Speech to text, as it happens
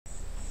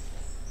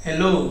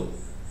Hello,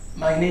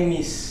 my name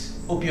is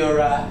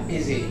Obiora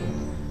Eze.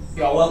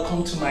 You are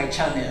welcome to my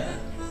channel.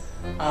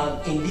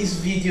 In this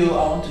video,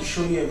 I want to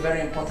show you a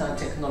very important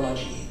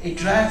technology, a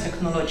dryer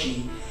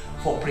technology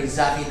for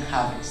preserving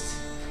harvest,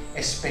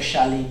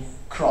 especially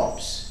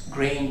crops,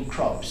 grain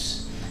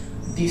crops.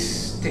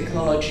 This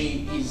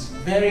technology is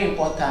very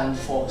important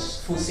for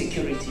food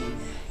security.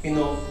 You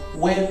know,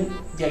 when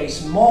there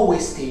is more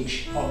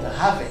wastage of the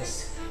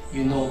harvest,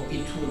 you know,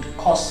 it would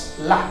cause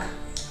lack.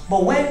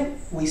 But when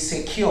we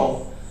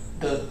secure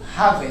the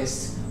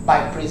harvest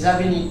by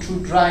preserving it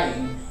through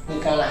drying, we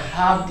can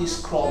have these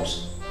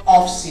crops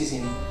off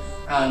season,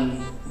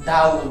 and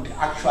that would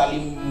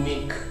actually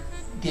make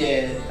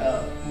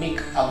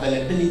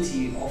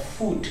availability of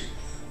food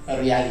a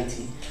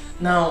reality.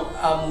 Now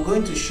I'm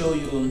going to show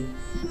you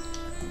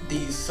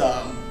this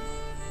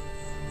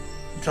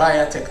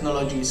dryer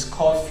technology. Is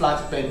called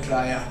flatbed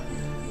dryer,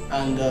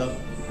 and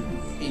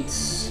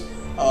it's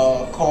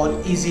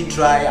called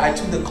EasyDry. I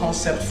took the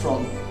concept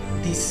from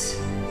this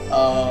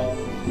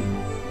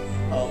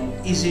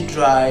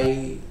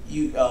EasyDry,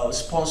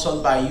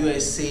 sponsored by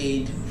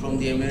USAID, from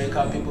the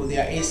American people. They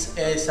are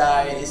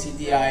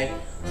ACDI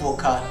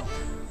VOCA.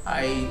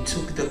 I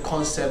took the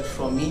concept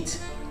from it,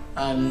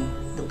 and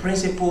the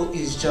principle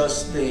is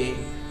just the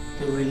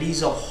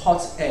release of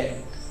hot air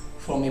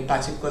from a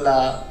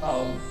particular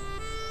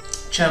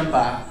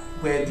chamber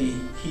where the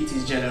heat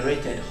is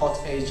generated, hot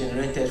air is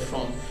generated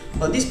from.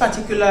 But this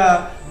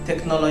particular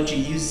technology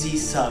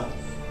uses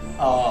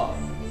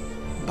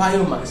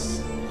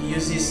biomass. It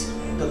uses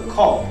the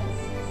cob,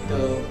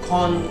 the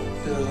corn,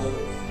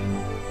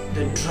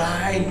 the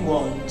dried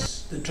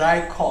ones, the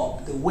dry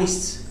cob, the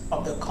waste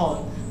of the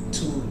corn,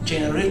 to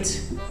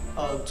generate,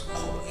 to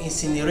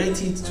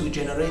incinerate it to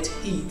generate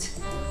heat,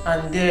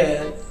 and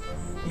then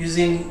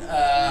using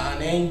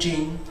an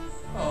engine,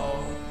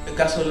 a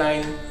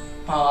gasoline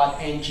powered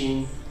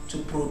engine, to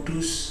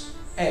produce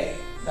air,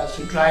 that's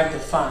to drive the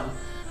fan.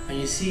 And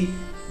you see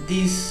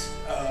this,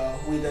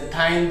 with the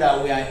time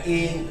that we are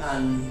in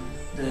and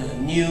the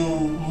new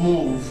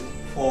move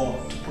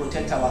to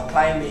protect our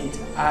climate,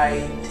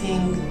 I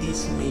think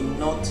this may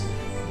not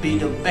be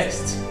the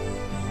best.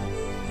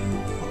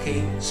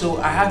 Okay, so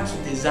I had to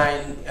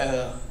design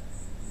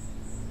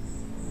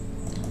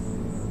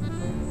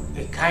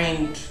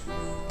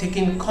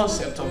taking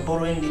concept or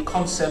borrowing the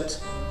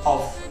concept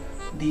of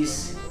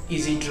this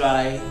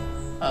EasyDry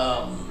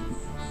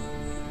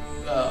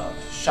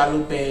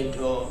shallow bed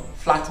or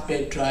flat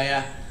bed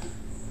dryer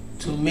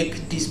to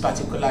make this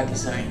particular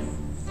design.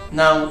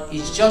 Now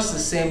it's just the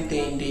same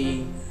thing.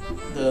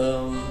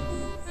 The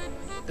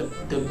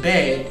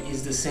bed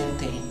is the same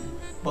thing,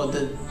 but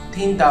the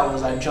thing that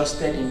was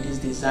adjusted in this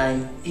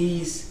design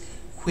is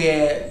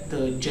where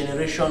the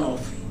generation of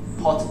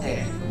hot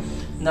air.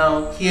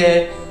 Now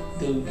here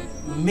the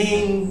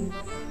major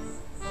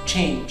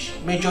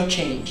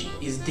change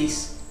is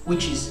this,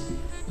 which is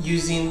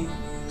using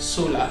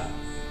solar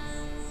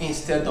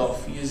instead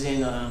of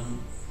using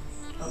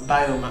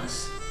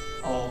biomass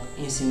or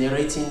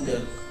incinerating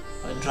the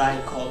dry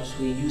cobs.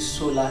 We use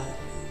solar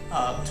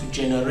to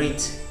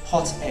generate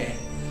hot air.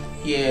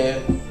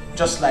 Here,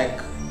 just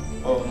like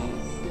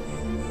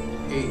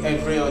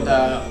every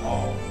other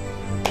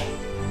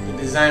the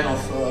design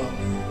of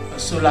a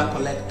solar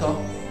collector,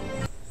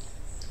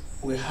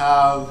 we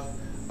have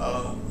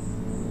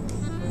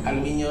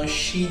aluminium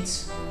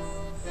sheets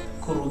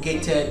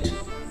corrugated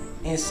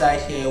inside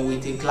here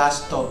with a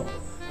glass top.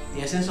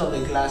 The essence of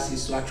the glass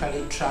is to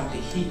actually trap the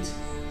heat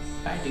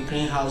by the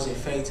greenhouse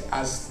effect.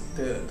 As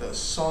the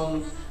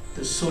sun,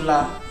 the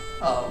solar,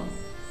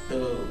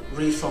 the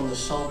ray from the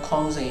sun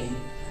comes in,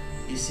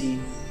 you see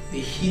the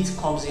heat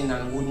comes in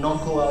and would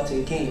not go out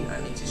again,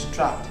 and it is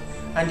trapped.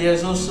 And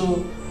there's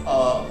also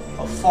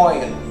a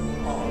foil,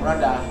 or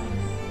rather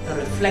a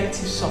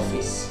reflective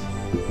surface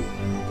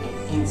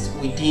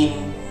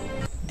within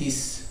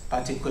this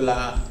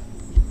particular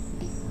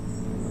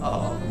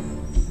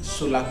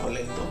solar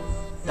collector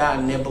that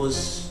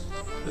enables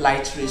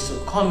light rays to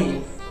come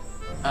in,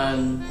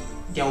 and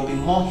there will be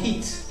more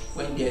heat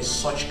when there's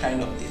such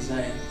kind of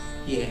design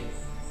here.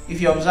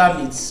 If you observe,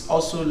 it's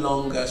also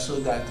longer, so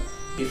that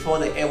before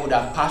the air would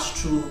have passed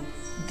through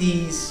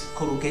these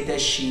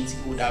corrugated sheets,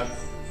 it would have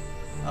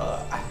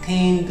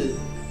attained the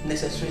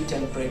necessary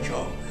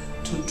temperature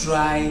to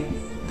dry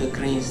the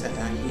grains that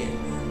are here,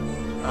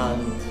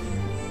 and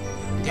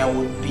there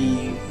would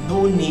be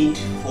no need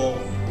for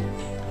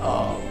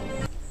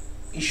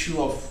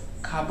issue of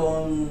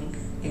carbon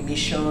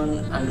emission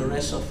and the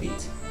rest of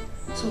it.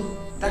 So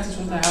that is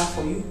what I have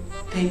for you.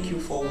 Thank you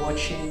for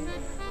watching,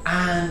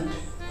 and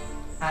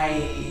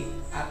I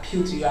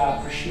appeal to you. I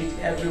appreciate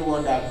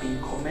everyone that have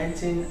been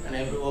commenting and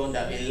everyone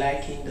that have been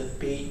liking the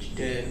page,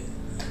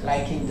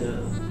 liking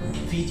the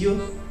video.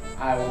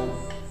 I will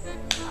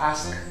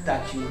ask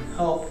that you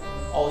help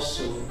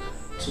also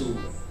to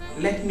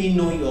let me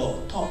know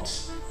your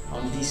thoughts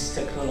on this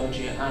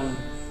technology, and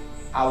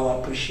I will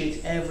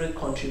appreciate every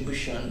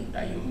contribution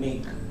that you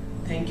make.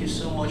 Thank you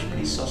so much.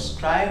 Please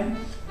subscribe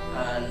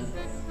and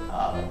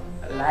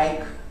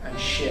like and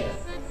share.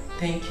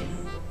 Thank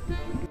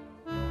you.